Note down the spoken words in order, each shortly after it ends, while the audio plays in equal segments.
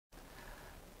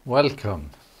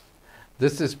Welcome.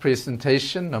 This is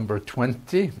presentation number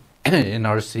 20 in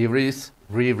our series,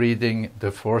 Rereading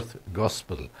the Fourth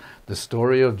Gospel, the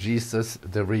story of Jesus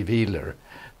the Revealer.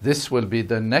 This will be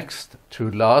the next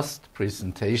to last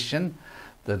presentation.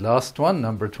 The last one,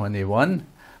 number 21,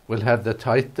 will have the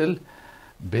title,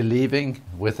 Believing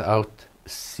Without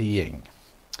Seeing.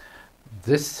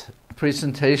 This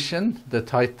presentation, the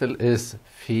title is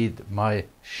Feed My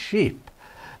Sheep.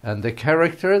 And the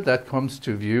character that comes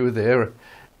to view there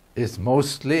is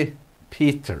mostly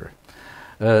Peter.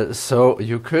 So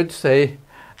you could say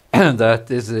that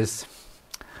this is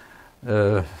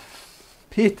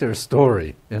Peter's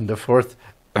story in the fourth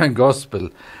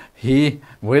gospel. He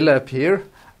will appear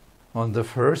on the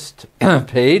first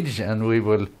page, and we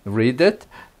will read it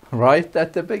right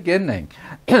at the beginning.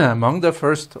 Among the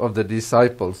first of the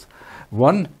disciples,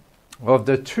 one of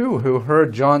the two who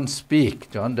heard John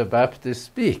the Baptist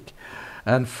speak,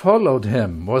 and followed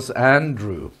him was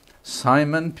Andrew,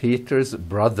 Simon Peter's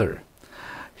brother.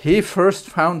 He first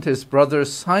found his brother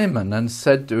Simon and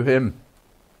said to him,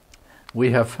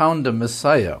 "We have found the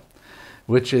Messiah,"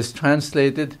 which is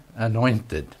translated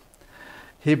anointed.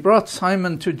 He brought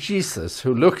Simon to Jesus,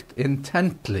 who looked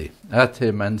intently at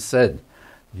him and said,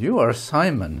 "You are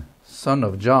Simon, son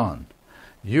of John.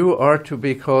 You are to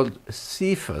be called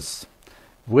Cephas,"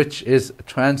 which is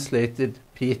translated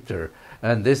Peter.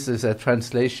 And this is a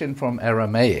translation from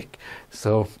Aramaic.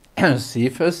 So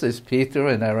Cephas is Peter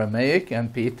in Aramaic,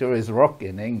 and Peter is rock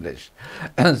in English.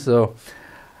 And so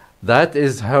that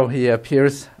is how he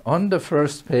appears on the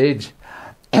first page.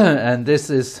 And this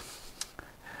is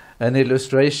an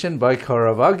illustration by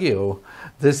Caravaggio.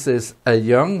 This is a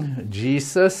young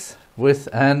Jesus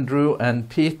with Andrew and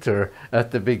Peter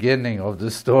at the beginning of the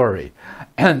story.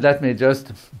 And let me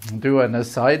just do an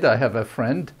aside. I have a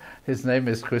friend. His name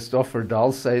is Christopher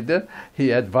Dahlseide.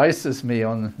 He advises me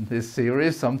on this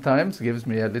series sometimes, gives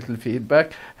me a little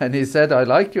feedback. And he said, "I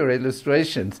like your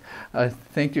illustrations. I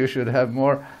think you should have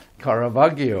more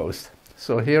Caravaggios."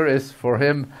 So here is for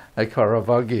him a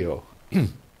Caravaggio.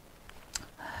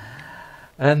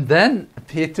 And then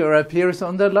Peter appears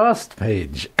on the last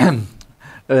page.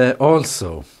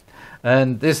 Also,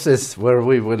 and this is where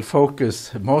we will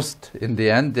focus most in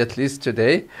the end, at least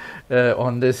today,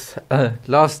 on this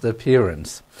last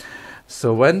appearance.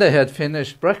 So when they had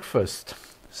finished breakfast,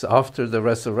 so after the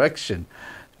resurrection,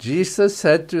 Jesus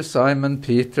said to Simon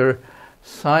Peter,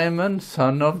 "Simon,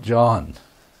 son of John,"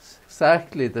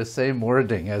 exactly the same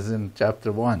wording as in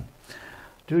chapter 1.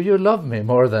 "Do you love me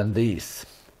more than these?"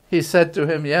 He said to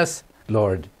him, "Yes,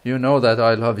 Lord, you know that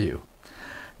I love you."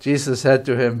 Jesus said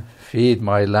to him, "Feed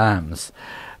my lambs."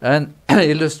 And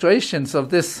illustrations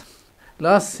of this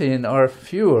last scene are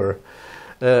fewer.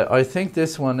 I think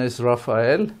this one is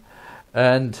Raphael,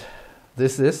 and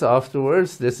this is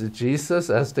afterwards. This is Jesus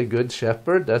as the good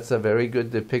shepherd. That's a very good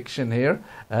depiction here.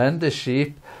 And the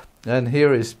sheep. And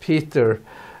here is Peter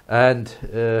and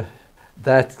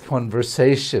that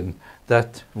conversation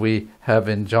that we have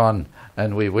in John,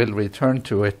 and we will return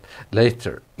to it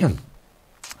later.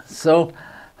 So,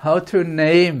 how to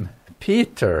name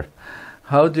Peter?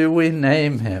 How do we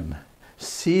name him?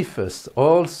 Cephas,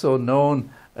 also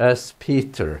known as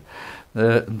Peter.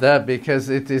 That because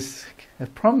it is a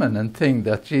prominent thing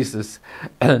that Jesus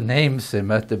names him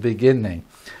at the beginning.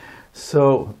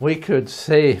 So we could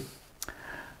say,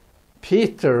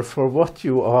 Peter, for what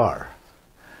you are,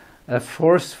 a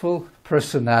forceful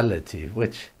personality,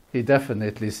 which he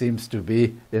definitely seems to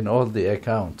be in all the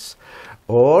accounts.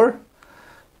 Or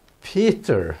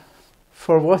Peter,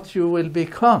 for what you will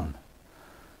become,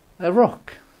 a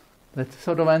rock. That's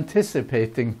sort of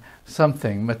anticipating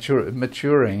something,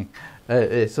 maturing,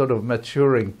 a sort of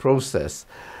maturing process.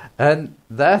 And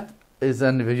that is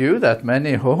a view that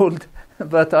many hold,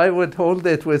 but I would hold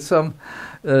it with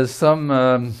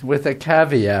with a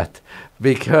caveat,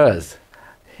 because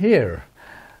here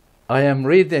I am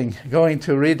going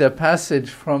to read a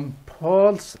passage from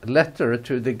Paul's letter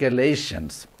to the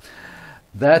Galatians.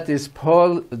 That is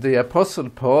Paul, the Apostle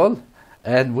Paul,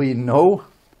 and we know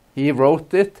he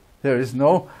wrote it. There is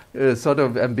no sort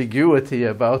of ambiguity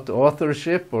about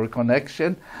authorship or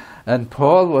connection. And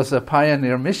Paul was a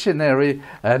pioneer missionary,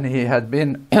 and he had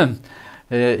been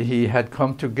he had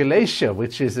come to Galatia,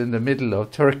 which is in the middle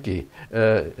of Turkey,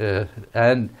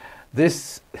 and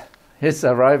his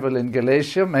arrival in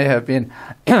Galatia may have been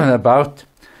about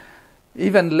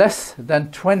even less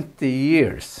than 20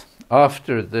 years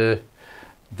after the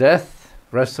death,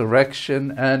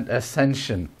 resurrection, and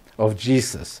ascension of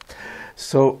Jesus.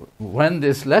 So when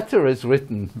this letter is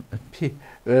written,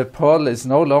 Paul is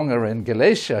no longer in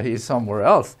Galatia, he's somewhere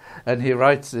else, and he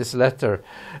writes this letter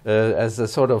as a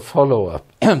sort of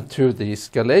follow-up to these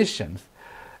Galatians.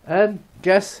 And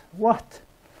guess what?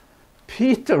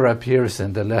 Peter appears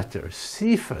in the letter,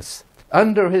 Cephas,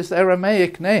 under his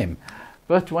Aramaic name.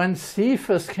 But when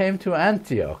Cephas came to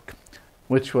Antioch,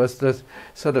 which was the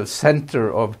sort of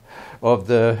center of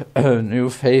the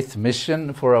New Faith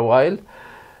mission for a while,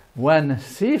 when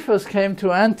Cephas came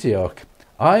to Antioch,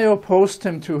 I opposed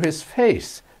him to his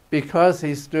face because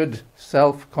he stood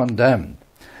self-condemned.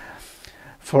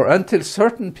 For until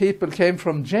certain people came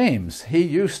from James, he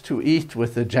used to eat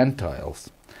with the Gentiles.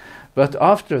 But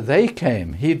after they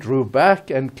came, he drew back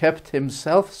and kept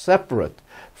himself separate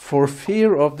for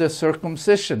fear of the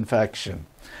circumcision faction.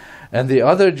 And the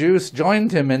other Jews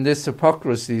joined him in this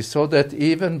hypocrisy, so that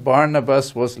even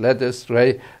Barnabas was led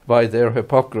astray by their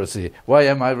hypocrisy. Why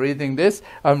am I reading this?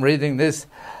 I'm reading this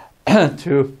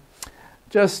to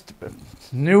just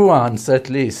nuance, at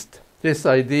least, this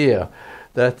idea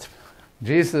that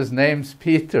Jesus names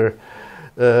Peter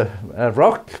a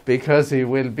rock because he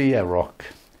will be a rock.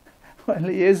 Well,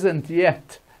 he isn't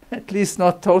yet, at least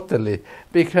not totally,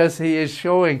 because he is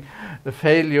showing the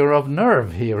failure of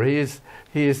nerve here.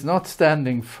 He is not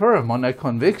standing firm on a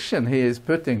conviction. He is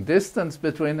putting distance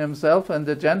between himself and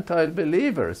the Gentile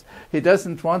believers. He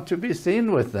doesn't want to be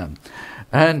seen with them.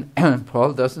 And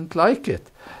Paul doesn't like it.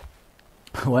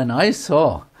 When I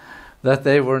saw that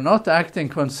they were not acting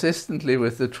consistently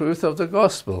with the truth of the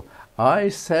gospel, I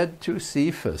said to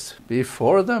Cephas,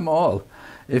 before them all,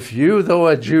 if you, though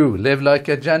a Jew, live like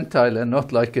a Gentile and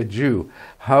not like a Jew,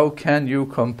 how can you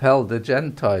compel the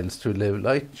Gentiles to live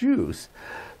like Jews?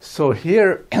 So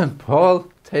here Paul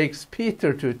takes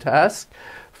Peter to task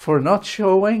for not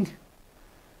showing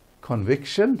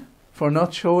conviction, for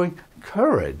not showing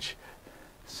courage,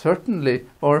 certainly,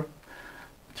 or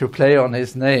to play on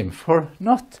his name, for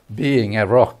not being a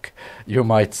rock, you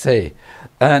might say.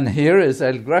 And here is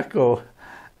El Greco.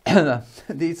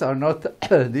 These are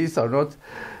not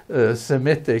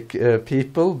Semitic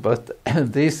people, but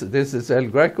this is El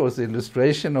Greco's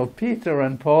illustration of Peter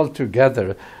and Paul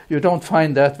together. You don't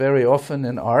find that very often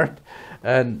in art.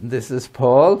 And this is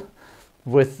Paul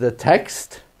with the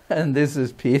text, and this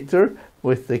is Peter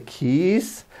with the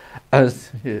keys.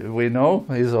 As we know,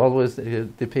 he's always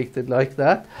depicted like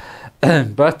that.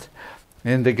 But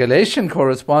in the Galatian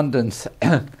correspondence,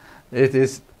 it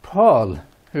is Paul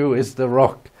who is the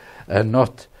rock and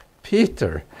not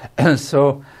Peter.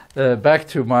 So back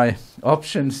to my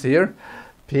options here.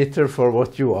 Peter, for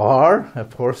what you are, a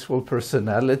forceful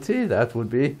personality, that would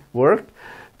be work.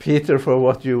 Peter, for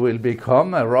what you will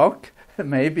become, a rock,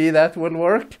 maybe that will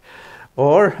work.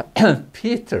 Or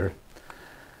Peter,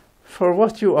 for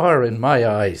what you are in my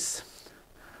eyes,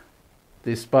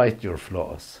 despite your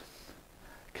flaws.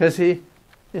 Because he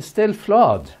is still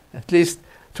flawed, at least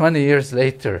 20 years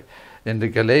later in the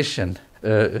Galatian,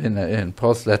 in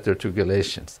Paul's letter to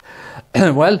Galatians.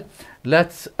 Well,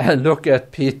 let's look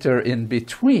at Peter in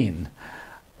between.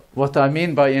 What I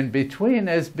mean by in between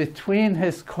is between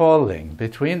his calling,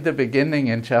 between the beginning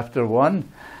in chapter 1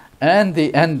 and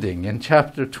the ending in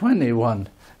chapter 21,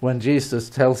 when Jesus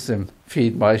tells him,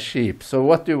 feed my sheep. So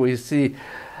what do we see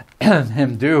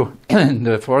him do in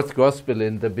the fourth gospel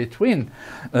in the between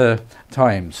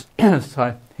times?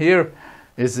 So here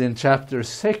is in chapter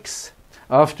 6,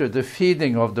 after the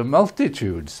feeding of the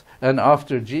multitudes, and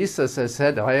after Jesus has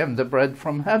said, I am the bread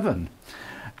from heaven,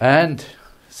 and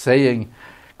saying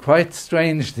quite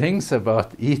strange things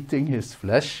about eating his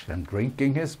flesh and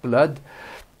drinking his blood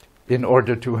in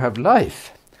order to have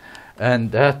life.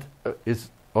 And that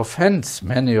offends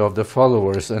many of the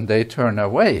followers, and they turn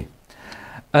away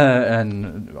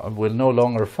and will no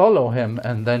longer follow him.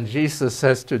 And then Jesus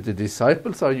says to the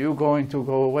disciples, are you going to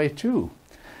go away too?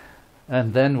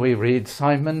 And then we read,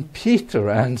 Simon Peter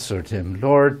answered him,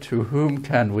 Lord, to whom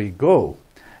can we go?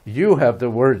 You have the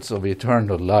words of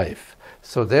eternal life.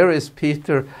 So there is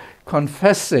Peter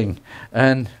confessing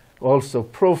and also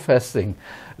professing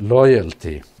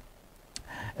loyalty.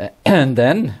 And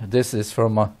then, this is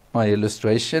from my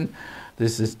illustration,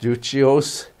 this is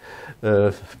Duccio's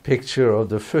picture of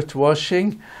the foot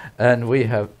washing, and we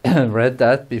have read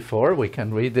that before. We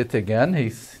can read it again.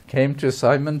 He came to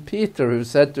Simon Peter, who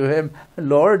said to him,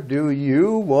 Lord, do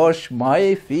you wash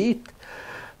my feet?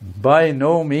 By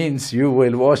no means you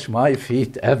will wash my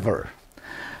feet ever.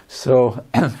 So,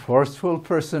 forceful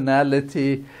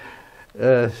personality,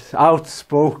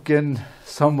 outspoken,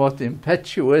 somewhat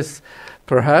impetuous,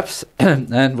 perhaps.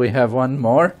 And we have one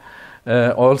more,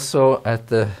 also at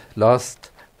the Last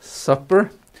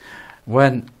Supper,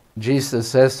 when Jesus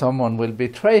says someone will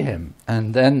betray him.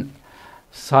 And then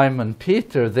Simon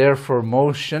Peter therefore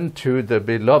motioned to the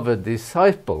beloved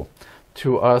disciple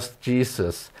to ask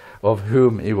Jesus of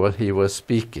whom he was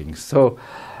speaking. So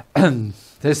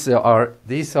these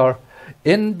are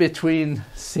in between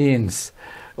scenes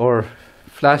or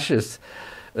flashes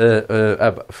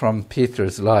from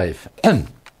Peter's life.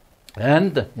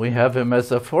 And we have him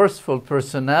as a forceful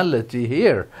personality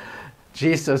here.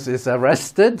 Jesus is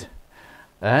arrested,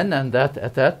 and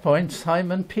at that point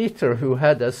Simon Peter, who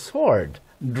had a sword,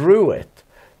 drew it,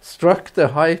 struck the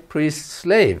high priest's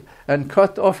slave, and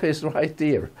cut off his right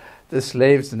ear. The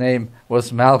slave's name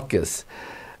was Malchus.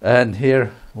 And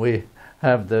here we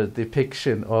have the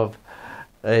depiction of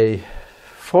a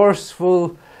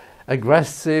forceful,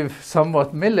 aggressive,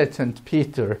 somewhat militant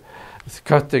Peter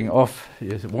cutting off,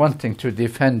 wanting to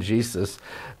defend Jesus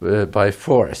by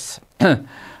force.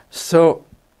 So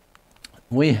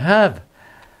we have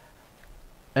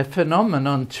a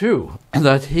phenomenon too,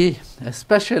 that he,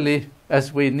 especially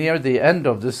as we near the end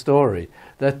of the story,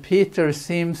 that Peter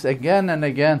seems again and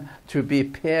again to be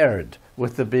paired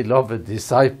with the beloved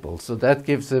disciple. So that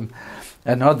gives him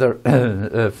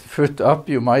another foot up,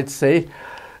 you might say,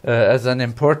 as an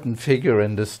important figure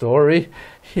in the story.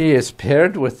 He is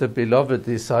paired with the beloved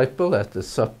disciple at the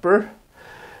supper.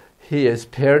 He is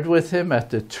paired with him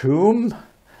at the tomb.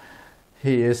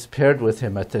 He is paired with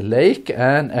him at the lake,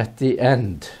 and at the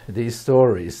end, these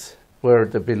stories where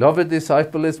the beloved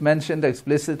disciple is mentioned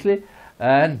explicitly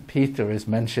and Peter is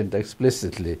mentioned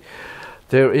explicitly.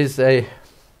 There is a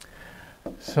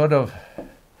sort of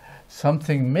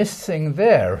something missing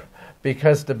there,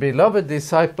 because the beloved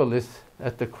disciple is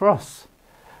at the cross,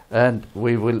 and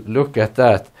we will look at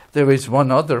that. There is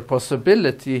one other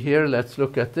possibility here. Let's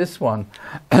look at this one.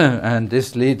 And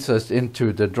this leads us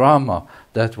into the drama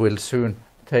that will soon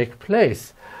take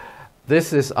place.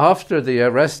 This is after the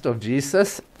arrest of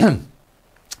Jesus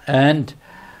and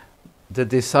the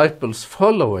disciples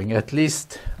following, at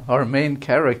least our main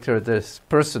character, this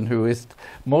person who is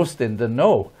most in the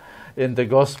know in the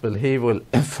gospel, he will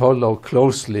follow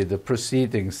closely the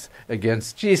proceedings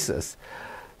against Jesus.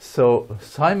 So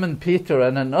Simon Peter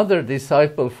and another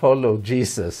disciple follow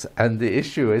Jesus, and the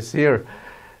issue is here,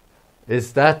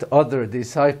 is that other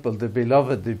disciple the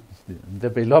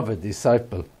beloved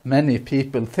disciple? Many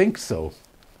people think so,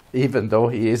 even though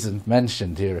he isn't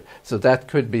mentioned here. So that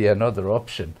could be another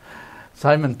option.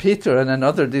 Simon Peter and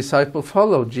another disciple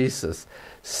follow Jesus.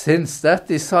 Since that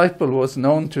disciple was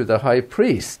known to the high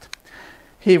priest,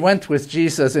 he went with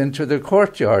Jesus into the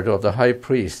courtyard of the high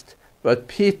priest. But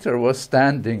Peter was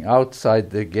standing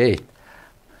outside the gate,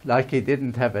 like he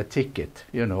didn't have a ticket.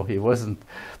 You know, he wasn't.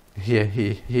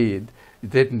 He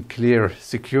didn't clear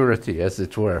security, as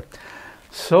it were.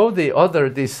 So the other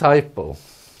disciple,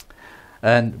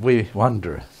 and we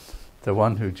wonder, the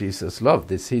one who Jesus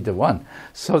loved, is he the one?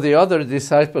 So the other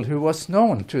disciple, who was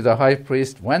known to the high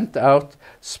priest, went out,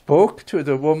 spoke to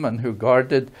the woman who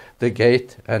guarded the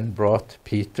gate, and brought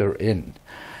Peter in.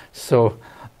 So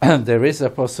there is a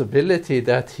possibility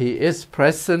that he is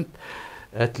present,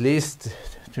 at least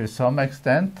to some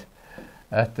extent,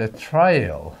 at the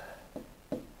trial,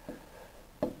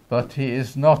 but he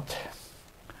is not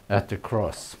at the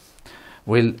cross.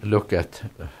 We'll look at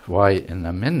why in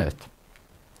a minute.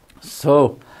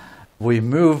 So we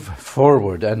move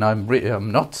forward, and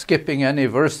I'm not skipping any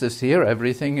verses here.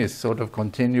 Everything is sort of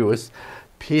continuous.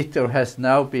 Peter has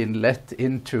now been let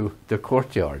into the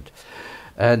courtyard,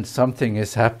 and something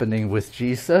is happening with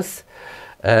Jesus.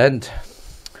 And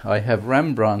I have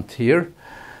Rembrandt here,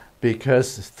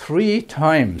 because 3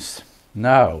 times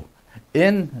now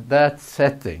in that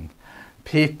setting,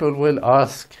 people will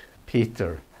ask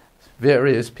Peter,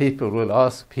 various people will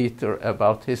ask Peter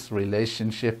about his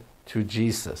relationship to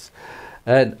Jesus.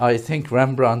 And I think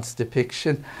Rembrandt's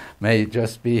depiction may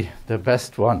just be the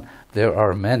best one. There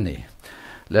are many.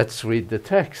 Let's read the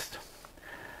text.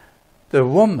 The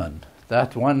woman,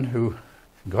 that one who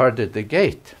guarded the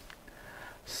gate,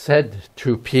 said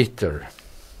to Peter,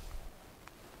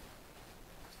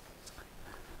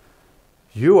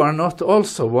 "You are not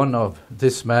also one of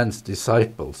this man's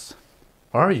disciples,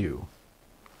 are you?"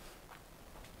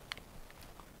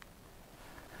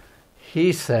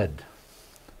 He said,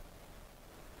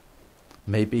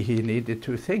 maybe he needed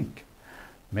to think,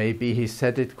 maybe he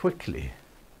said it quickly,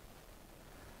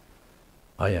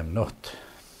 "I am not,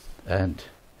 and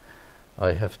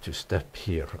I have to step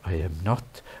here. I am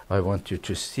not." I want you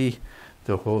to see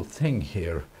the whole thing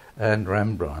here, and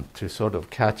Rembrandt, to sort of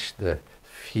catch the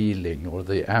feeling or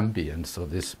the ambience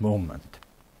of this moment.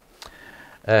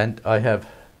 And I have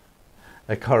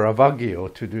a Caravaggio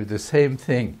to do the same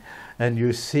thing, and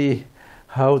you see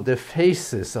how the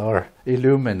faces are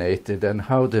illuminated and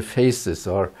how the faces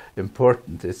are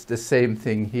important. It's the same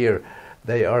thing here.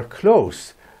 They are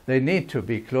close. They need to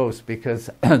be close because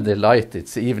the light,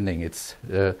 it's evening,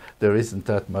 there isn't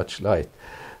that much light.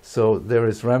 So there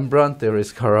is Rembrandt, there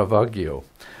is Caravaggio.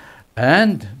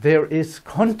 And there is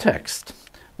context.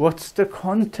 What's the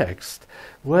context?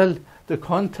 Well, the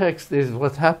context is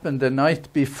what happened the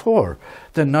night before.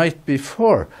 The night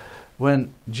before,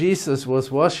 when Jesus was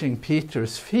washing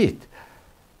Peter's feet.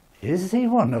 Is he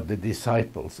one of the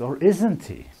disciples or isn't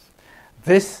he?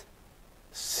 This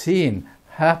scene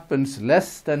happens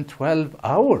less than 12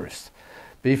 hours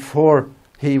before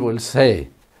he will say,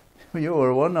 you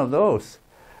are one of those.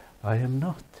 I am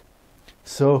not.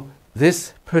 So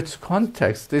this puts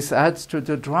context, this adds to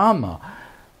the drama,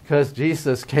 because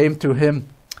Jesus came to him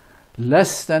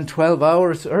less than 12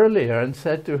 hours earlier and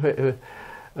said to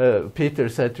Peter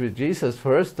said to Jesus,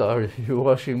 first, are you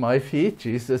washing my feet?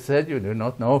 Jesus said, you do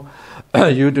not know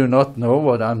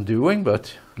what I'm doing,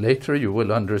 but later you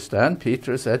will understand.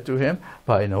 Peter said to him,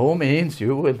 by no means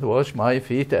you will wash my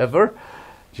feet ever.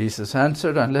 Jesus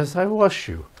answered, unless I wash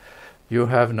you, you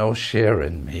have no share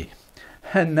in me.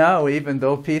 And now, even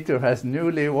though Peter has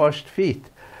newly washed feet,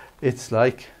 it's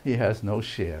like he has no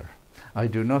share. I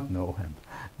do not know him.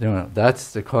 No,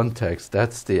 that's the context,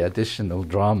 that's the additional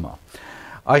drama.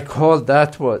 I called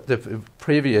that the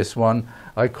previous one,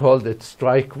 I called it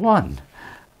strike one.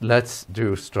 Let's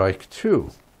do strike two.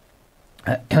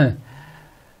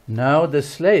 Now the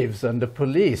slaves and the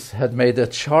police had made a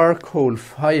charcoal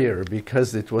fire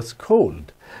because it was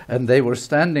cold, and they were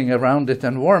standing around it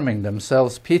and warming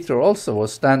themselves. Peter also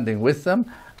was standing with them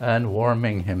and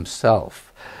warming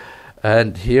himself.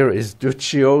 And here is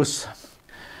Duccio's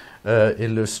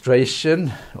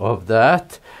illustration of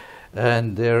that.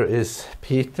 And there is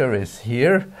Peter is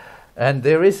here, and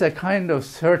there is a kind of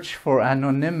search for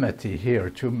anonymity here,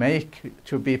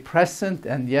 to be present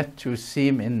and yet to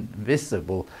seem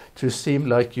invisible, to seem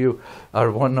like you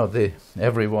are one of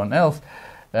everyone else.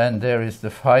 And there is the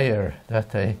fire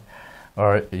that they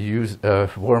are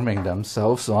warming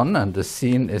themselves on, and the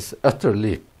scene is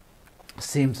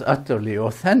seems utterly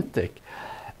authentic.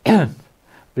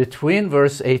 Between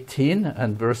verse 18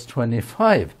 and verse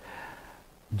 25.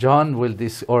 John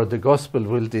the Gospel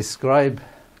will describe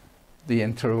the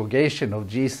interrogation of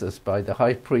Jesus by the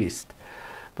high priest.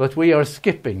 But we are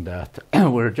skipping that.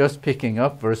 We're just picking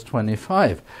up verse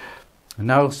 25.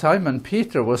 Now Simon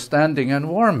Peter was standing and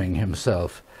warming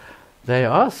himself. They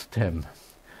asked him,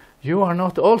 you are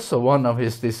not also one of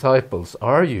his disciples,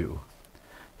 are you?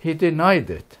 He denied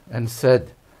it and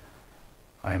said,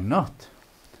 I am not.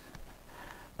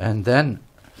 And then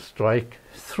strike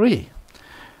three.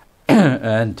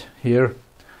 And here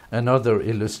another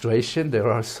illustration. There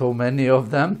are so many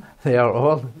of them. They are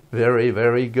all very,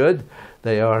 very good.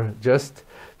 They are just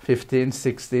 15th,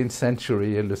 16th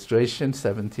century illustrations,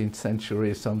 17th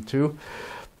century some too.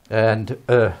 And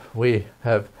we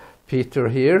have Peter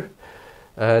here,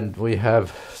 and we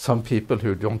have some people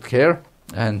who don't care,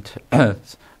 and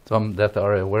some that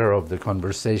are aware of the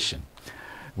conversation.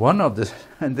 One of the,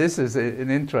 and this is an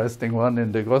interesting one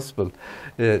in the Gospel,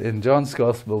 in John's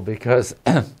Gospel, because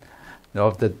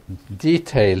of the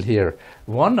detail here.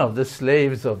 One of the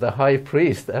slaves of the high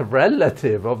priest, a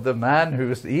relative of the man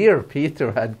whose ear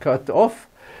Peter had cut off,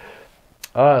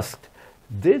 asked,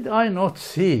 did I not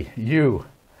see you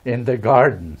in the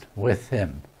garden with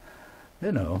him?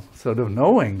 You know, sort of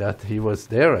knowing that he was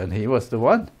there and he was the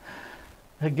one.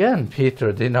 Again,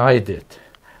 Peter denied it.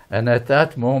 And at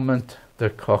that moment, the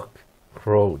cock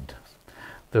crowed.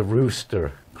 The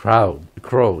rooster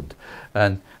crowed.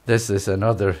 And this is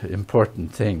another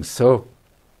important thing. So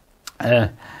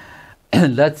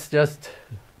let's just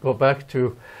go back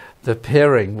to the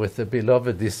pairing with the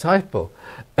beloved disciple.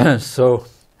 So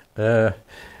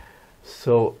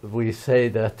we say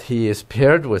that he is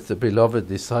paired with the beloved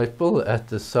disciple at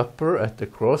the supper, at the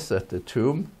cross, at the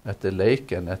tomb, at the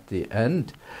lake, and at the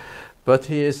end. But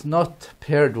he is not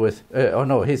paired with,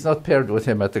 he's not paired with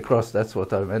him at the cross. That's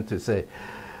what I meant to say.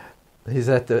 He's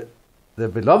at the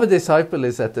beloved disciple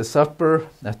is at the supper,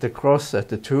 at the cross, at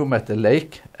the tomb, at the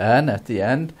lake, and at the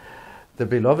end. The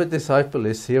beloved disciple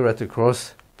is here at the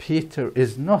cross. Peter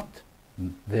is not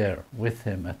there with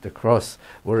him at the cross.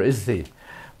 Where is he?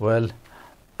 Well,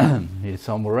 he's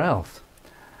somewhere else.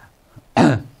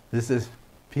 This is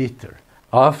Peter,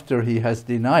 after he has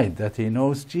denied that he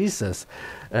knows Jesus.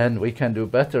 And we can do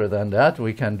better than that.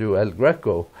 We can do El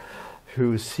Greco.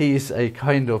 who sees a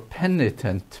kind of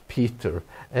penitent Peter,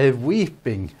 a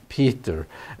weeping Peter,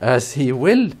 as he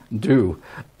will do,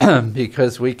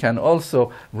 because we can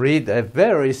also read a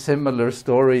very similar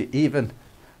story, even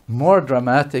more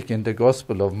dramatic, in the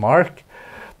Gospel of Mark,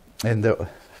 in the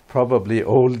probably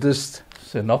oldest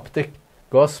synoptic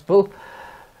gospel,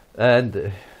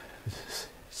 and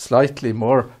slightly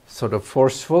more sort of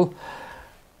forceful.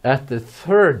 At the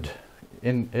third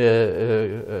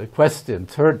question,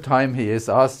 third time he is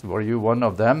asked, were you one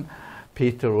of them?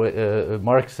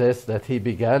 Mark says that he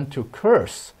began to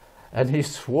curse, and he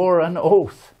swore an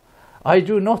oath. I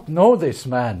do not know this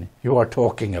man you are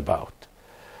talking about.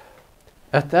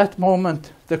 At that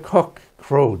moment, the cock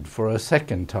crowed for a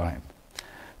second time.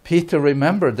 Peter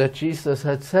remembered that Jesus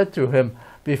had said to him,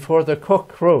 before the cock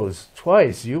crows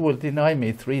twice, you will deny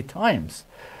me 3 times.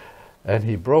 And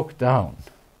he broke down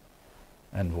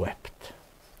and wept.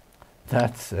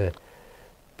 That's a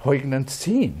poignant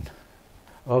scene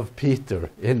of Peter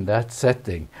in that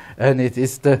setting. And it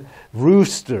is the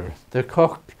rooster, the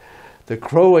cock, the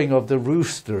crowing of the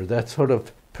rooster that sort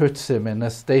of puts him in a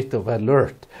state of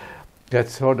alert, that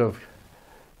sort of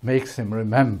makes him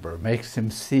remember, makes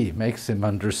him see, makes him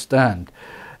understand.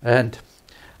 And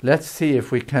let's see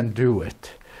if we can do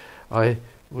it. I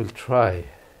will try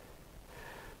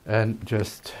and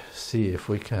just see if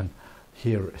we can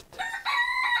hear it.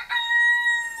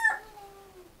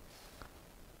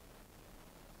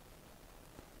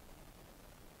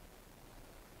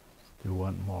 Do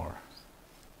one more.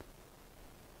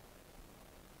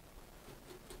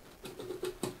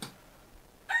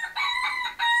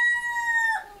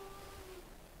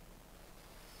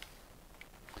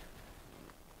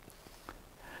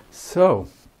 So,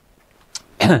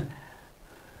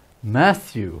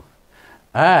 Matthew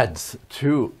adds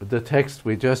to the text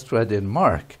we just read in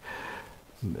Mark.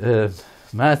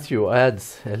 Matthew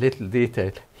adds a little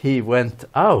detail. He went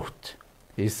out,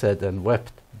 he said, and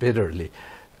wept bitterly.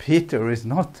 Peter is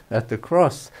not at the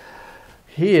cross.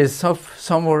 He is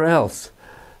somewhere else,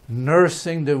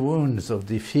 nursing the wounds of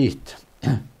defeat.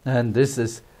 And this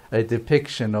is a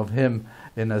depiction of him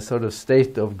in a sort of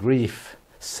state of grief,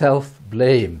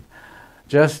 self-blame,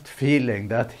 just feeling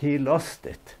that he lost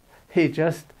it. He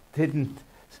just didn't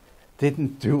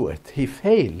do it. He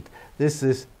failed. This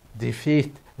is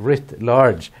defeat writ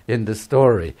large in the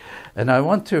story. And I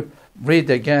want to read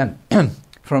again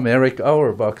from Eric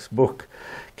Auerbach's book,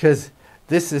 because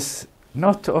this is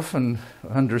not often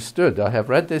understood. I have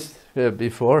read this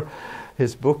before,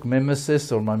 his book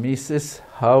Mimesis or Mimesis,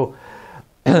 how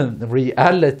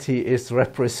reality is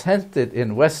represented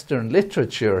in Western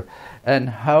literature and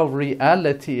how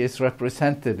reality is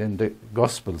represented in the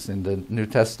Gospels, in the New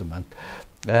Testament.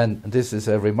 And this is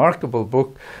a remarkable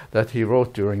book that he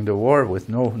wrote during the war with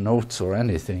no notes or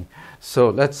anything. So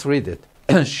let's read it.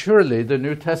 Surely the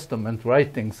New Testament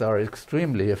writings are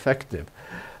extremely effective.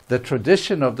 The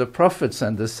tradition of the prophets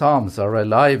and the Psalms are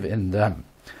alive in them.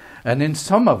 And in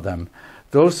some of them,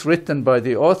 those written by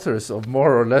the authors of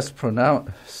more or less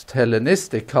pronounced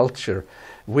Hellenistic culture,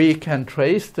 we can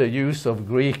trace the use of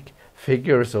Greek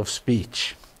figures of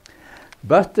speech.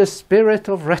 But the spirit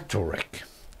of rhetoric,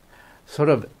 sort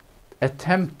of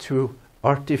attempt to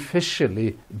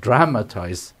artificially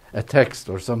dramatize a text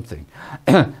or something,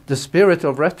 the spirit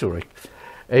of rhetoric,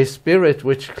 a spirit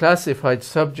which classified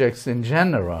subjects in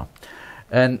genera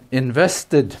and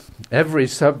invested every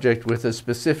subject with a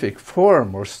specific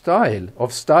form or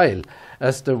style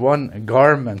as the one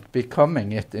garment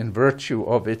becoming it in virtue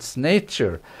of its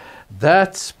nature,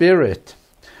 that spirit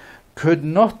could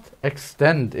not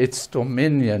extend its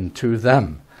dominion to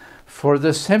them for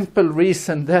the simple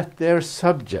reason that their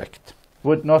subject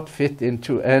would not fit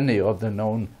into any of the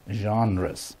known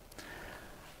genres.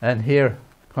 And here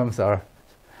comes our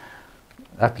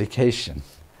application.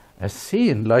 A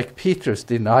scene like Peter's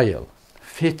denial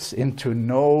fits into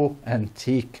no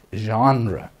antique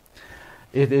genre.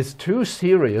 It is too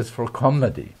serious for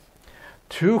comedy,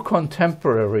 too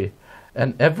contemporary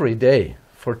and everyday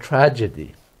for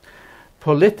tragedy,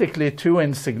 politically too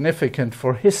insignificant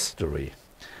for history,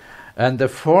 and the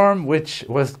form which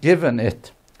was given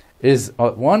it is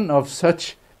one of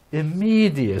such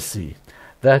immediacy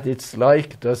that its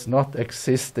like does not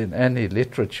exist in any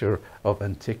literature of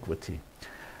antiquity.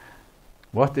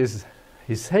 What is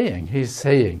he saying? He's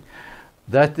saying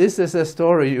that this is a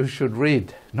story you should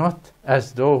read, not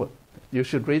as though you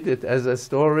should read it as a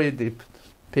story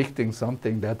depicting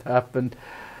something that happened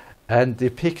and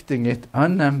depicting it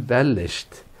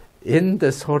unembellished in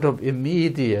the sort of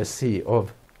immediacy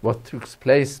of what took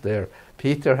place there.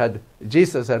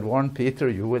 Jesus had warned Peter,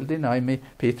 you will deny me.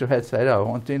 Peter had said, I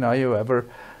won't deny you ever.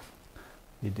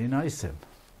 He denies him.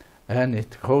 And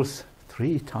it goes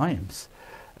 3 times.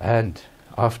 And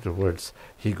afterwards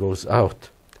he goes out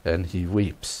and he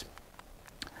weeps.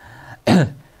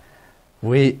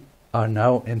 We are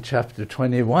now in chapter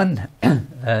 21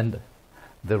 and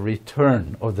the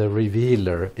return of the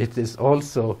revealer. It is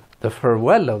also the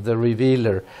farewell of the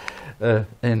revealer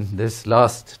in this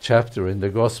last chapter in the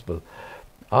gospel.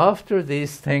 After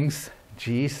these things,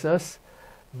 Jesus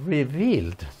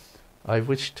revealed. I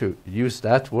wish to use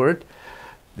that word.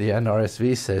 The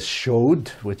NRSV says showed,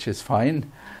 which is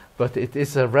fine, but it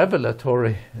is a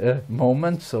revelatory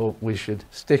moment, so we should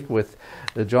stick with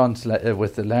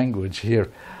with the language here.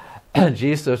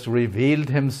 Jesus revealed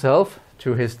himself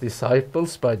to his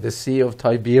disciples by the Sea of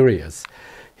Tiberias.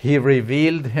 He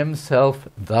revealed himself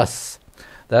thus.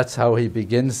 That's how he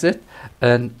begins it.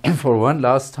 And for one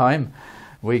last time,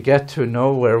 we get to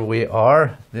know where we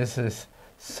are. This is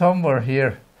somewhere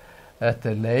here at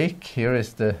the lake. Here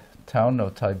is the town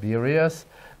of Tiberias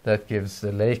that gives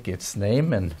the lake its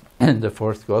name in the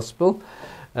 4th Gospel.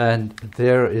 And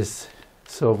there is,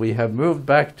 so we have moved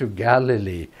back to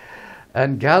Galilee.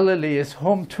 And Galilee is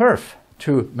home turf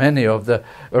to many of the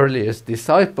earliest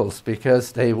disciples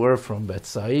because they were from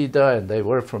Bethsaida and they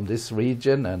were from this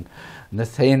region. And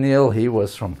Nathanael, he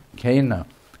was from Cana.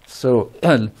 So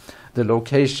the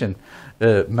location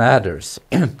matters.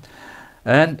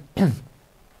 And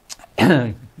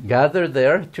gathered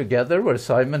there together were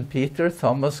Simon Peter,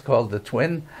 Thomas called the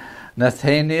twin,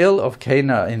 Nathanael of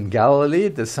Cana in Galilee,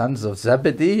 the sons of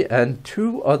Zebedee, and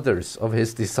 2 others of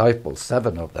his disciples,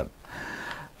 7 of them.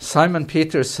 Simon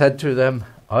Peter said to them,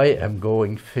 I am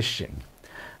going fishing.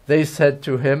 They said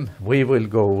to him, we will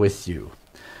go with you.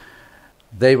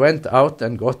 They went out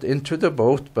and got into the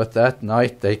boat, but that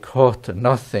night they caught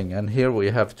nothing. And here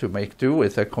we have to make do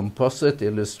with a composite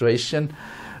illustration,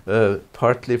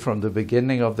 partly from the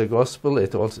beginning of the gospel.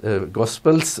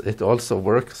 Gospels. It also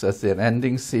works as an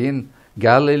ending scene.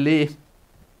 Galilee,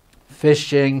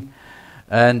 fishing,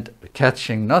 and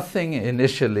catching nothing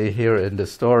initially here in the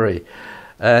story.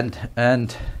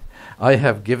 And I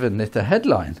have given it a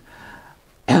headline.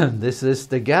 This is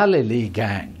the Galilee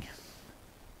gang,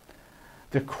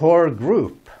 the core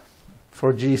group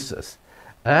for Jesus.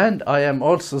 And I am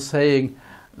also saying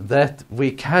that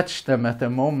we catch them at a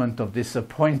moment of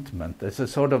disappointment. It's a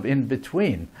sort of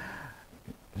in-between.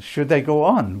 Should they go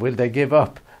on? Will they give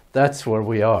up? That's where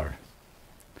we are.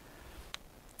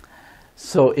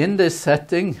 So in this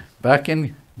setting, back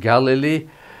in Galilee,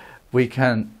 we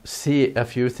can see a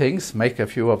few things, make a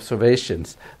few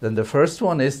observations. Then the first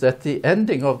one is that the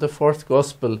ending of the 4th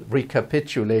Gospel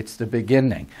recapitulates the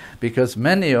beginning, because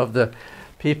many of the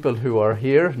people who are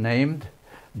here named,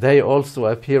 they also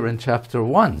appear in chapter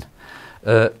 1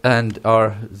 and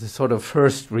are the sort of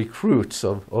first recruits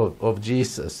of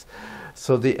Jesus.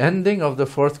 So the ending of the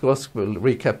 4th Gospel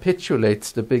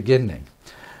recapitulates the beginning.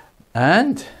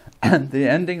 And the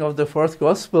ending of the 4th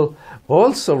Gospel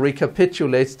also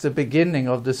recapitulates the beginning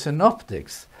of the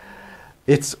Synoptics.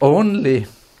 It's only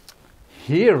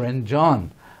here in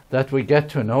John that we get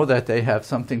to know that they have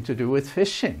something to do with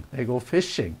fishing. They go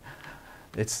fishing.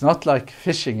 It's not like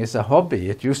fishing is a hobby.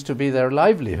 It used to be their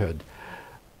livelihood.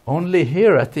 Only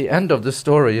here at the end of the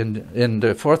story in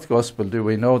the 4th Gospel do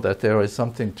we know that there is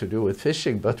something to do with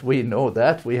fishing. But we know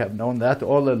that. We have known that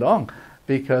all along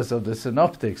because of the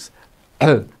Synoptics.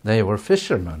 They were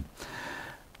fishermen.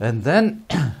 And then,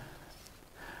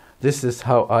 this is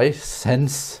how I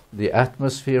sense the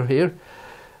atmosphere here.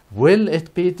 Will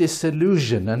it be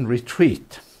disillusion and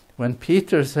retreat? When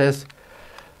Peter says,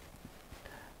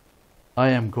 I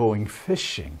am going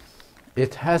fishing,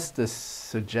 it has this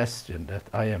suggestion that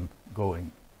I am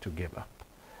going to give up.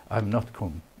 I'm not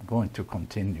going to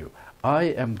continue. I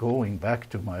am going back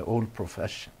to my old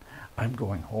profession. I'm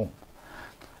going home.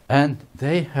 And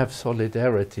they have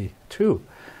solidarity too.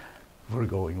 We're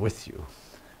going with you.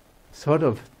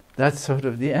 That's sort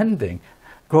of the ending.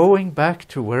 Going back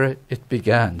to where it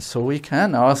began. So we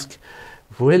can ask,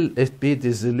 will it be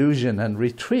disillusion and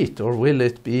retreat, or will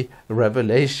it be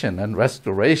revelation and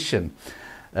restoration?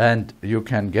 And you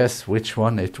can guess which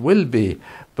one it will be.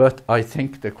 But I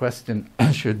think the question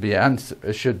should be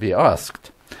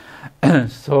asked.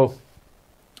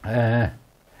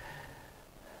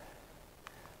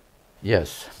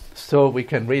 Yes, so we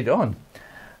can read on.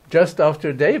 Just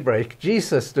after daybreak,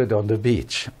 Jesus stood on the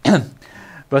beach.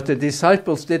 But the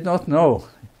disciples did not know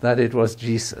that it was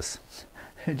Jesus.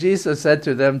 Jesus said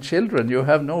to them, children, you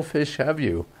have no fish, have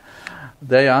you?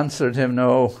 They answered him,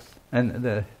 no. And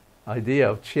the idea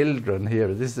of children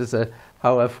here, this is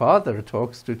how a father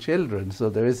talks to children. So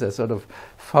there is a sort of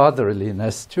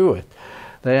fatherliness to it.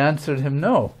 They answered him,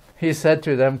 no. he said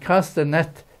to them, cast the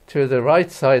net to the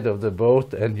right side of the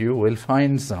boat and you will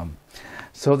find some.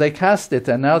 So they cast it,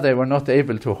 and now they were not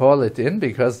able to haul it in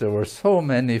because there were so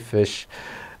many fish.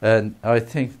 And I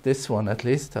think this one at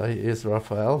least is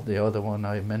Raphael. The other one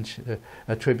I mentioned,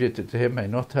 attributed to him, may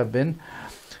not have been.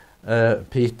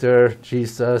 Peter,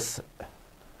 Jesus,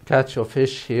 catch of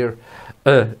fish here,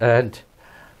 and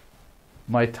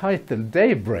my title,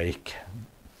 Daybreak,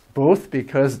 both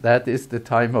because that is the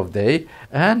time of day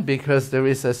and because there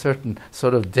is a certain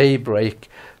sort of daybreak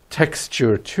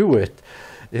texture to it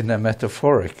in a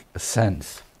metaphoric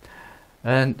sense.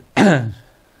 And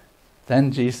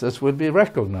then Jesus will be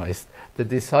recognized. The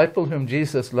disciple whom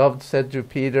Jesus loved said to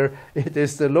Peter, "It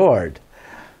is the Lord."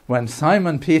 When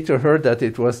Simon Peter heard that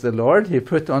it was the Lord, he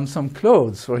put on some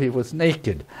clothes, for he was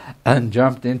naked, and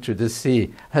jumped into the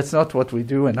sea. That's not what we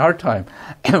do in our time.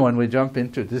 When we jump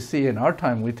into the sea in our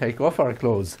time, we take off our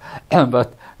clothes.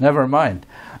 But never mind.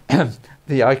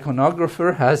 The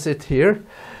iconographer has it here.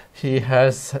 He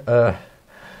has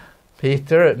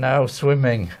Peter now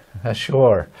swimming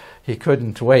ashore. He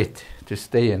couldn't wait to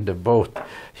stay in the boat.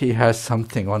 He has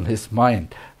something on his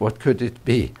mind. What could it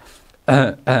be?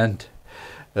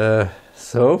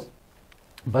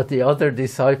 But the other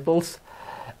disciples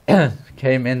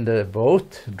came in the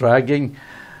boat, dragging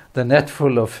the net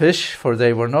full of fish, for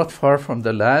they were not far from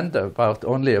the land,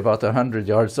 only about 100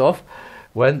 yards off.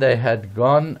 When they had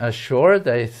gone ashore,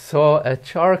 they saw a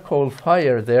charcoal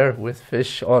fire there with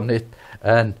fish on it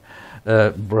and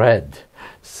bread.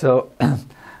 So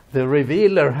the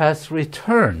revealer has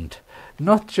returned,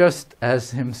 not just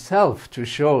as himself to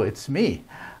show it's me,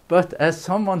 but as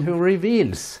someone who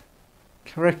reveals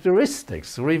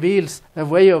characteristics, reveals a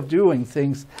way of doing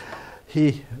things.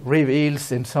 He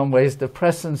reveals in some ways the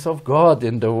presence of God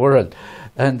in the world.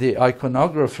 And the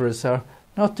iconographers are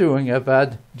not doing a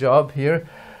bad job here.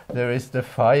 There is the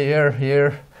fire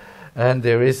here, and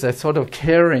there is a sort of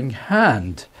caring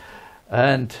hand,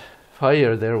 and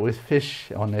fire there with fish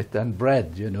on it and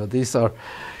bread. You know, these are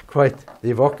quite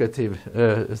evocative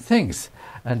things.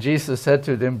 And Jesus said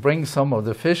to them, "Bring some of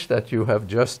the fish that you have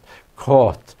just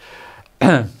caught."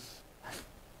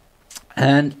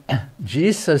 And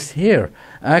Jesus here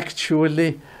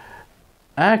actually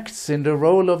acts in the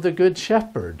role of the Good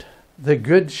Shepherd. The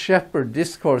Good Shepherd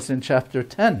discourse in chapter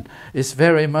 10 is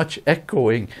very much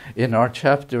echoing in our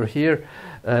chapter here,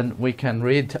 and we can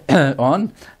read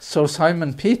on. So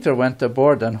Simon Peter went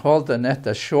aboard and hauled the net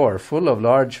ashore, full of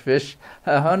large fish,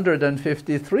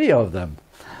 153 of them.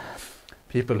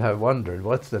 People have wondered,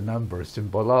 what's the number,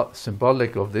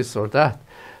 symbolic of this or that?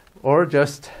 Or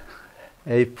just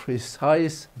a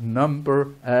precise number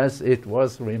as it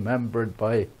was remembered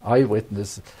by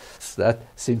eyewitnesses. That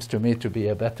seems to me to be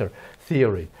a better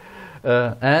theory.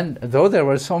 And though there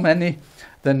were so many,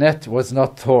 the net was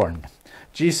not torn.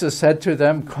 Jesus said to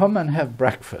them, "Come and have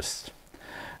breakfast."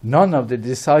 None of the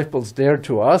disciples dared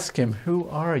to ask him, "Who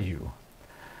are you?"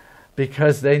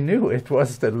 because they knew it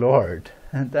was the Lord.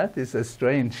 And that is a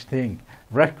strange thing.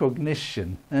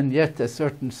 Recognition, and yet a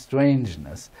certain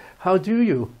strangeness. How do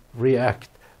you react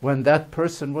when that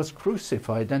person was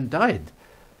crucified and died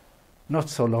not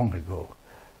so long ago?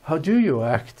 How do you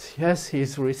act? Yes,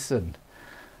 he's risen.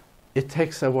 It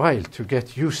takes a while to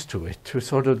get used to it, to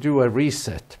sort of do a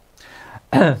reset.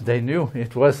 They knew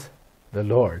it was the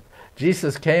Lord.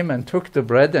 Jesus came and took the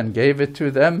bread and gave it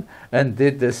to them and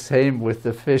did the same with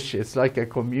the fish. It's like a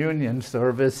communion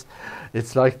service.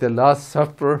 It's like the Last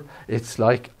Supper. It's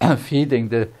like feeding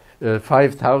the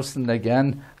 5,000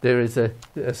 again. There is a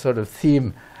sort of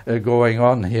theme going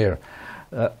on here.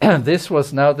 This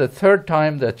was now the third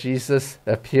time that Jesus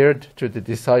appeared to the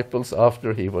disciples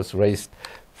after he was raised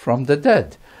from the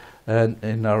dead. And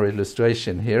in our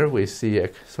illustration here, we see a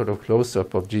sort of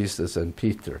close-up of Jesus and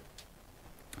Peter.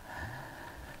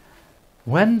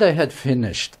 When they had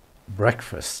finished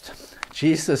breakfast,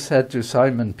 Jesus said to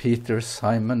Simon Peter,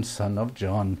 "Simon, son of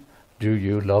John, do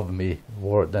you love me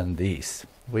more than these?"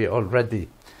 We already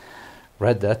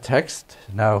read that text.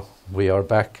 Now we are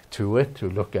back to it to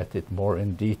look at it more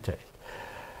in detail.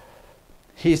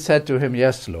 He said to him,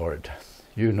 "Yes, Lord,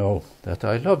 you know that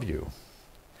I love you."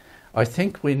 I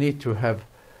think we need to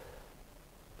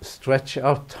stretch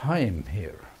out time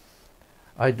here.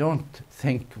 I don't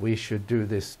think we should do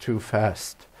this too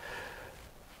fast.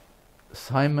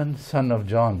 Simon, son of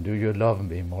John, do you love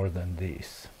me more than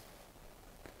these?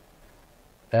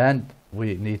 And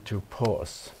we need to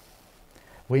pause.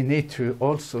 We need to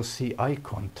also see eye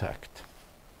contact,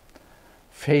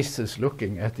 faces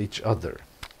looking at each other.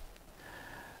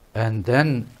 And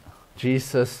then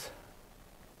Jesus,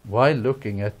 while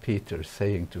looking at Peter,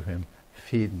 saying to him,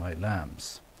 "Feed my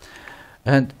lambs."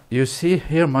 And you see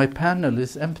here my panel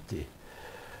is empty.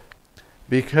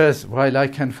 Because while I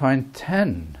can find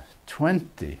 10,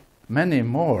 20, many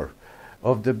more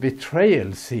of the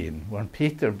betrayal scene when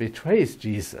Peter betrays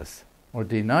Jesus or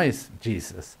denies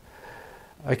Jesus,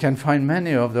 I can find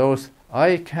many of those.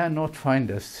 I cannot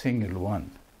find a single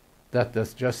one that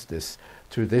does justice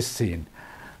to this scene.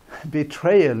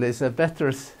 Betrayal is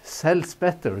sells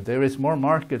better. There is more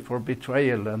market for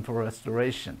betrayal than for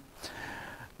restoration.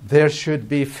 There should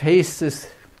be faces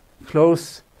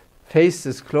close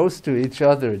to each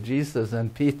other, Jesus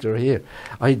and Peter here.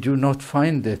 I do not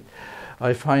find it.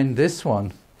 I find this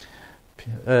one,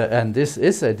 and this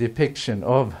is a depiction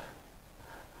of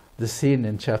the scene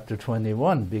in chapter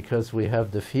 21, because we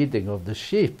have the feeding of the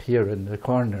sheep here in the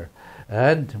corner,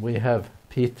 and we have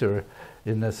Peter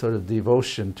in a sort of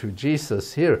devotion to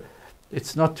Jesus here.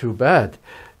 It's not too bad.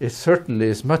 It certainly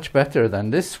is much better than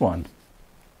this one.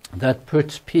 That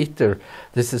puts Peter,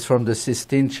 this is from the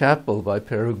Sistine Chapel by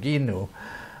Perugino,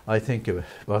 I think about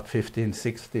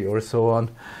 1560 or so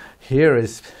on. Here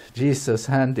is Jesus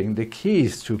handing the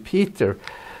keys to Peter,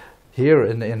 here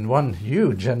in one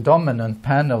huge and dominant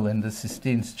panel in the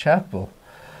Sistine Chapel,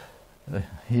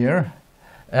 here.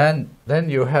 And then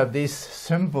you have these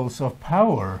symbols of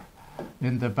power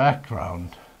in the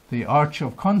background, the Arch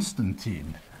of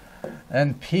Constantine.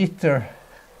 And Peter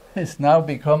has now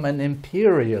become an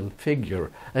imperial figure,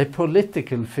 a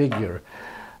political figure.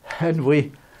 And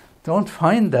we don't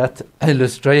find that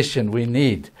illustration we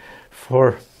need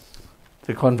for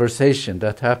the conversation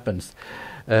that happens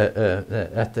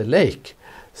at the lake.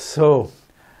 So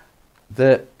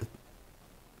the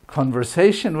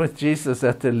conversation with Jesus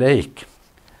at the lake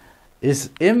is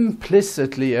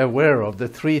implicitly aware of the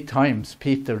 3 times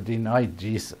Peter denied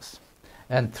Jesus.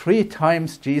 And 3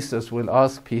 times Jesus will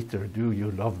ask Peter, do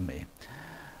you love me?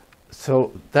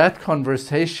 So that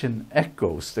conversation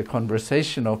echoes, the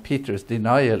conversation of Peter's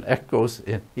denial echoes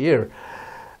in here.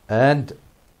 And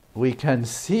we can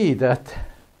see that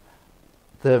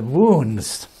the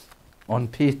wounds on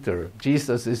Peter,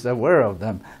 Jesus is aware of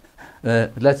them.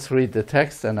 Let's read the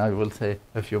text and I will say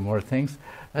a few more things.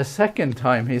 A second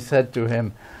time he said to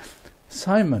him,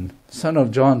 Simon, son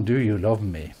of John, do you love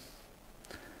me?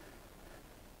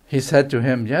 He said to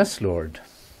him, yes, Lord,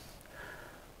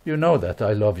 you know that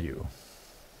I love you.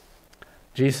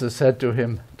 Jesus said to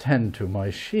him, tend to my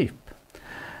sheep.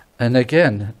 And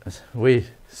again, we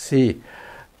see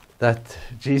that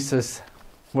Jesus,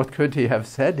 what could he have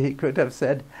said? He could have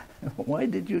said, why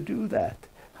did you do that?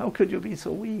 How could you be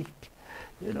so weak?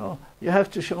 You have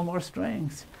to show more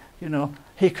strength.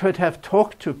 He could have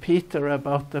talked to Peter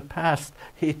about the past.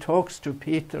 He talks to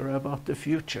Peter about the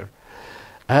future.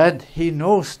 And he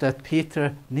knows that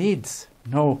Peter needs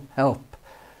no help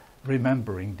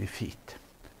remembering defeat.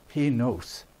 He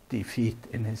knows defeat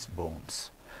in his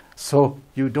bones. So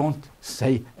you don't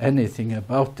say anything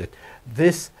about it.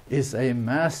 This is a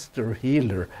master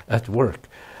healer at work.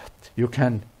 You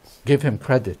can give him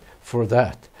credit for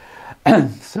that.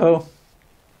 So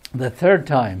the third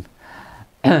time,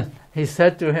 he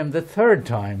said to him the third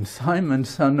time, Simon,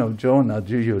 son of Jonah,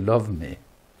 do you love me?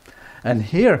 And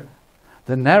here,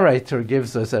 the narrator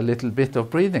gives us a little bit of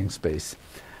breathing space.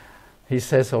 He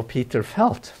says how Peter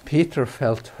felt. Peter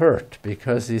felt hurt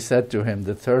because he said to him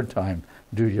the third time,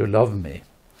 do you love me?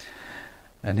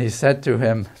 And he said to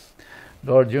him,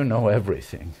 Lord, you know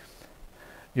everything.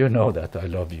 You know that I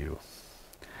love you.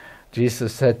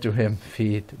 Jesus said to him,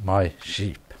 feed my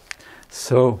sheep.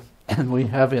 So, and we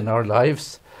have in our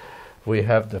lives, we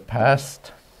have the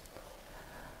past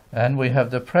and we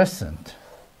have the present.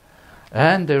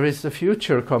 And there is the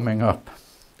future coming up.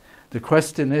 The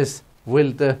question is,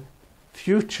 will the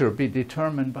future be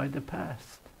determined by the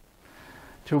past?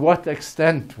 To what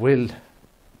extent will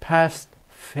past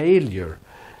failure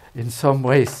in some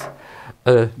ways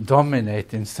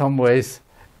dominate, in some ways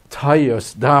tie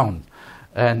us down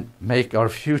and make our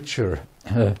future,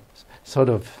 sort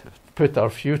of put our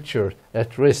future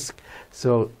at risk?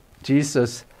 So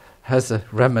Jesus has a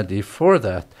remedy for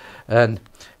that. And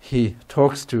he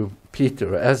talks to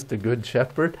Peter as the good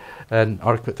shepherd, and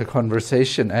the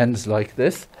conversation ends like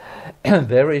this.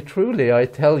 Very truly, I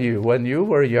tell you, when you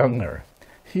were younger,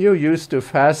 you used to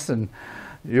fasten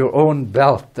your own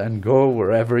belt and go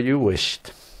wherever you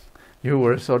wished. You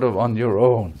were sort of on your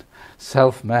own,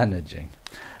 self-managing.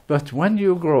 But when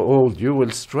you grow old, you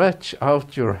will stretch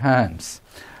out your hands,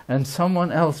 and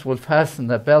someone else will fasten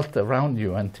a belt around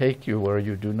you and take you where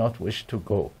you do not wish to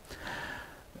go.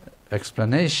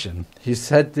 Explanation. He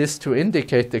said this to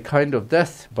indicate the kind of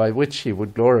death by which he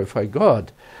would glorify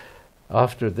God.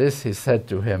 After this, he said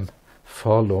to him,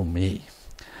 follow me.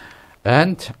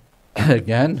 And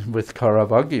again with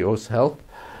Caravaggio's help,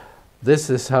 this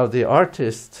is how the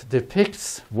artist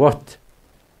depicts what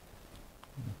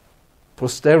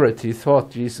posterity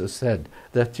thought Jesus said,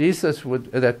 that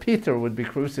Peter would be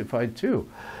crucified too.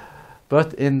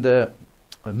 But in the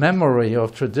memory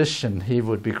of tradition, he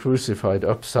would be crucified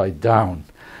upside down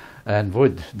and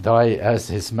would die as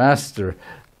his master.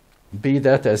 Be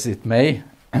that as it may,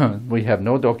 we have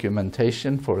no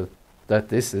documentation for that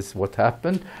this is what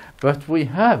happened, but we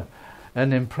have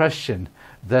an impression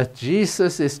that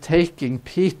Jesus is taking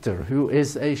Peter, who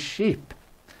is a sheep,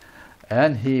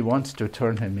 and he wants to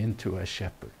turn him into a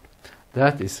shepherd.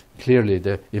 That is clearly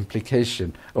the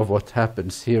implication of what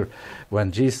happens here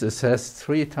when Jesus says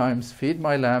 3 times, "Feed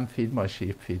my lamb, feed my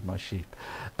sheep, feed my sheep,"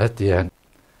 at the end.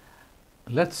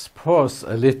 Let's pause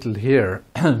a little here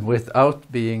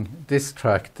without being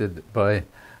distracted by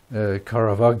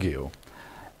Caravaggio.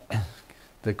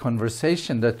 The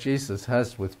conversation that Jesus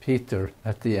has with Peter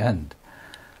at the end,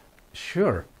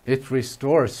 sure, it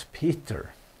restores Peter.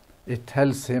 It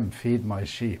tells him, "Feed my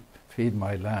sheep, feed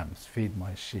my lambs, feed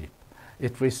my sheep."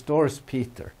 It restores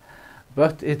Peter.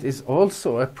 But it is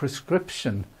also a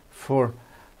prescription for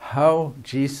how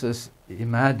Jesus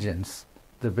imagines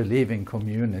the believing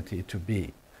community to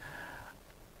be.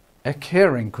 A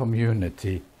caring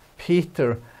community.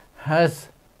 Peter has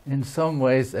in some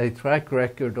ways a track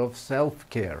record of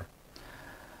self-care.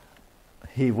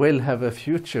 He will have a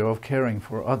future of caring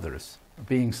for others,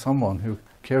 being someone who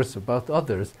cares about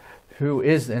others, who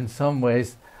is in some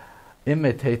ways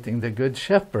imitating the Good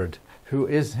Shepherd, who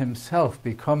is himself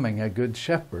becoming a good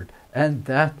shepherd, and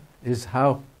that is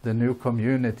how the new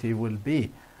community will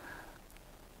be.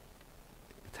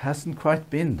 It hasn't quite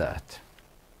been that.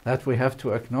 That we have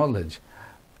to acknowledge.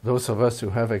 Those of us who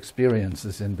have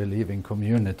experiences in believing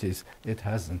communities, it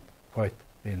hasn't quite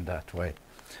been that way.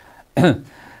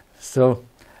 So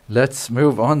let's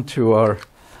move on to our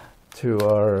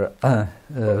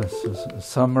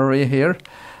summary here,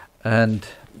 and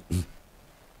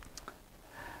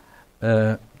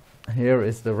here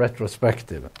is the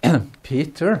retrospective.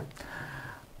 Peter,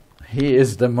 he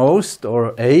is the most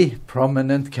or a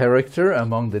prominent character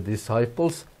among the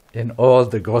disciples in all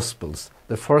the Gospels.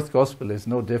 The 4th Gospel is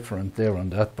no different there on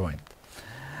that point.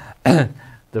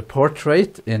 The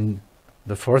portrait in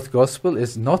the 4th Gospel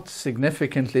is not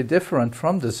significantly different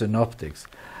from the Synoptics.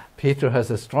 Peter has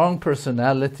a strong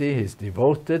personality, he's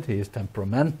devoted, he is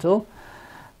temperamental,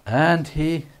 and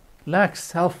he lacks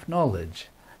self-knowledge.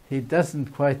 He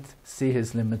doesn't quite see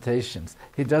his limitations.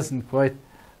 He doesn't quite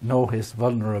know his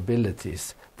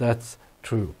vulnerabilities. That's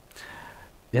true.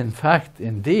 In fact,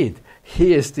 indeed,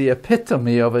 he is the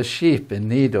epitome of a sheep in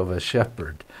need of a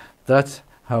shepherd. That's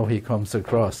how he comes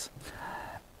across.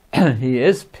 He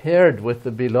is paired with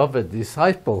the beloved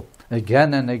disciple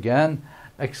again and again,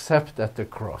 except at the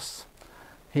cross.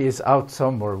 He is out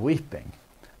somewhere weeping.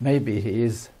 Maybe he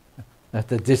is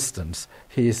at a distance.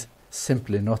 He is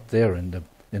simply not there in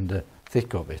the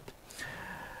thick of it.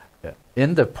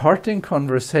 In the parting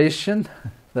conversation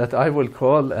that I will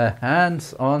call a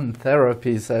hands-on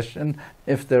therapy session,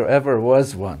 if there ever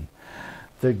was one,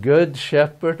 the Good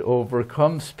Shepherd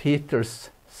overcomes Peter's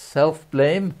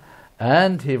self-blame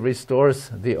and he restores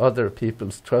the other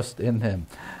people's trust in him.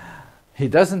 He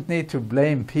doesn't need to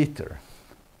blame Peter.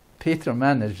 Peter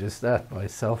manages that by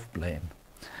self-blame.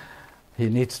 He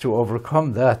needs to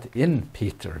overcome that in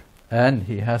Peter, and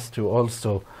he has to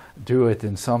also do it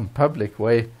in some public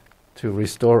way to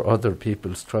restore other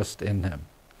people's trust in him.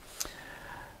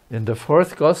 In the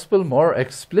 4th Gospel, more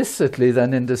explicitly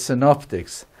than in the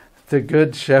Synoptics, the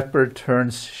Good Shepherd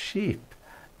turns sheep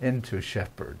into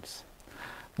shepherds.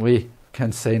 We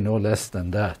can say no less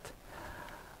than that.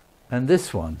 And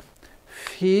this one,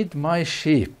 "Feed my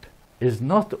sheep," is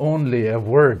not only a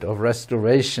word of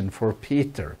restoration for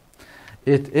Peter,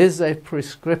 it is a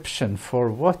prescription for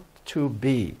what to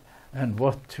be and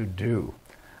what to do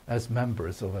as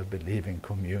members of a believing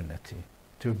community,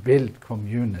 to build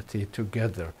community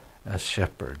together as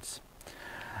shepherds.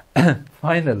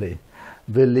 Finally,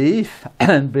 belief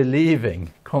and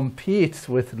believing competes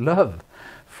with love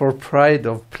for pride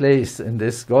of place in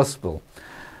this gospel.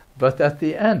 But at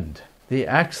the end, the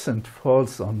accent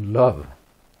falls on love.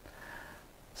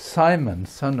 Simon,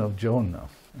 son of Jonah,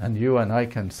 and you and I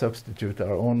can substitute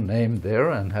our own name there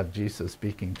and have Jesus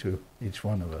speaking to each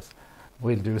one of us.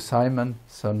 We'll do Simon,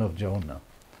 son of Jonah.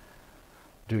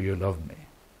 Do you love me?